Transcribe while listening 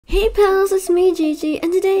Hey pals, it's me Gigi,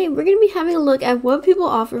 and today we're going to be having a look at what people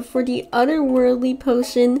offer for the Otherworldly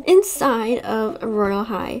Potion inside of Royale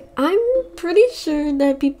High. I'm pretty sure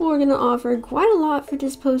that people are going to offer quite a lot for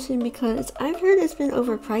this potion because I've heard it's been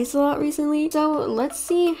overpriced a lot recently. So let's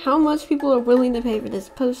see how much people are willing to pay for this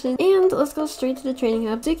potion, and let's go straight to the trading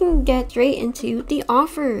hub so you can get straight into the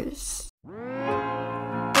offers.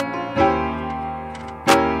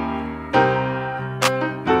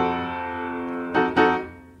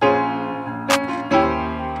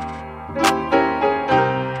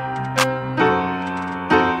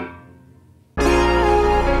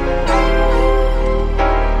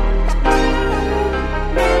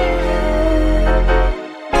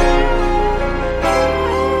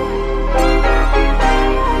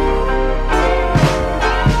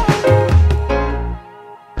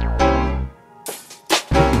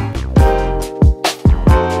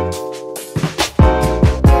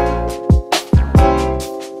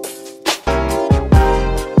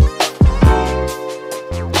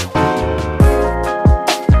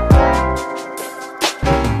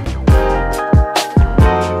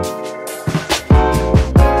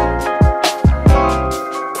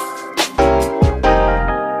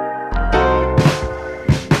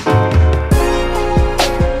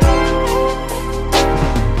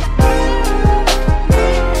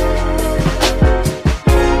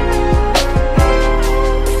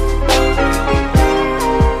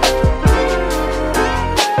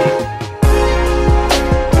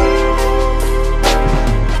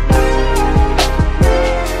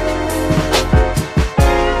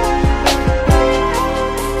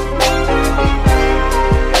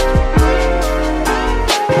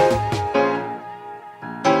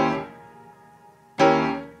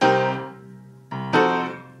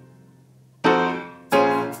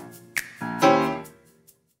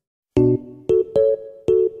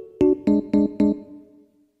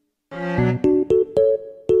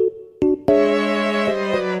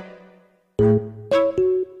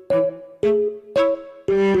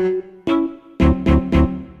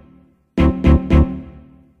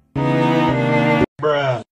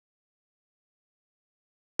 Bruh.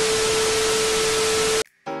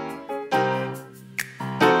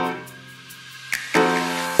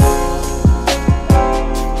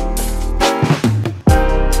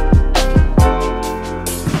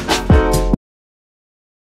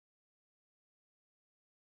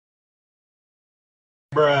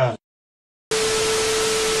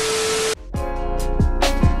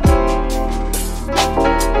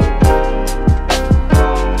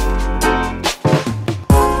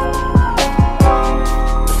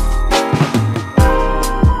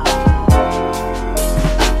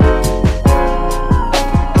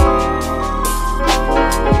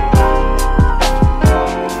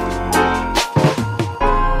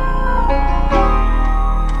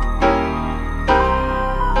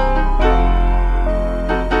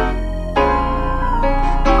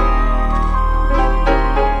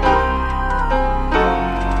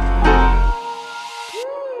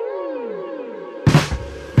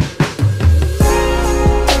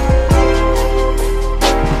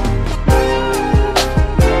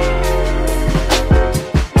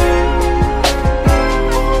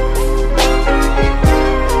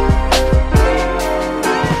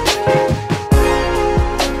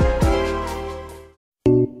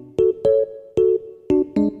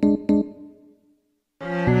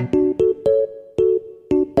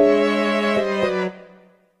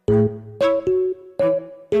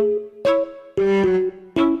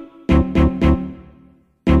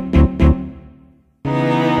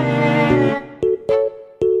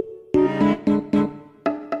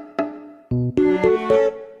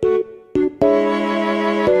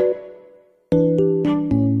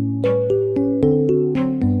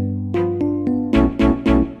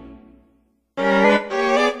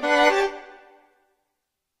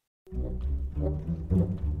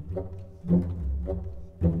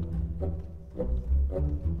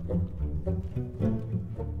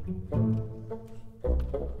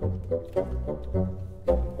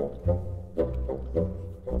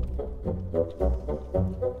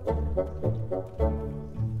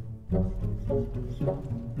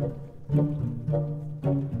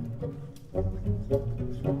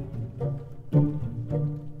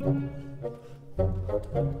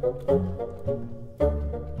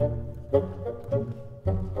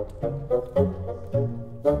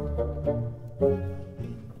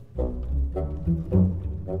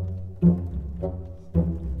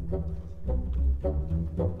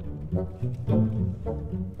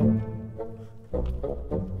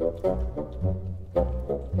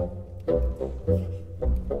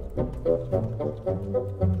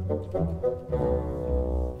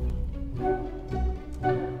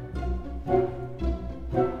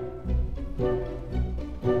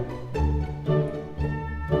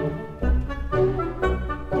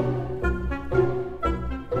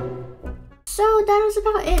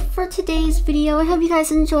 about it for today's video. I hope you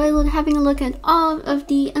guys enjoyed having a look at all of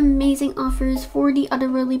the amazing offers for the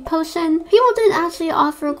Otherworldly Potion. People didn't actually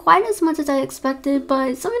offer quite as much as I expected,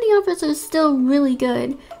 but some of the offers are still really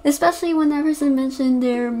good. Especially when that person mentioned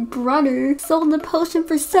their brother sold the potion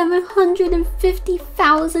for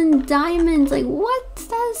 750,000 diamonds. Like, what?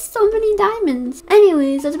 That is so many diamonds.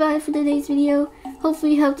 Anyways, that's about it for today's video.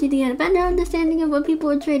 Hopefully it helped you to get a better understanding of what people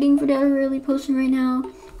are trading for the Otherworldly Potion right now.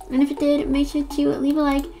 And if it did, make sure to leave a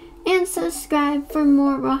like and subscribe for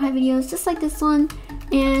more Royale High videos just like this one.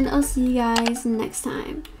 And I'll see you guys next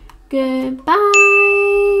time. Goodbye!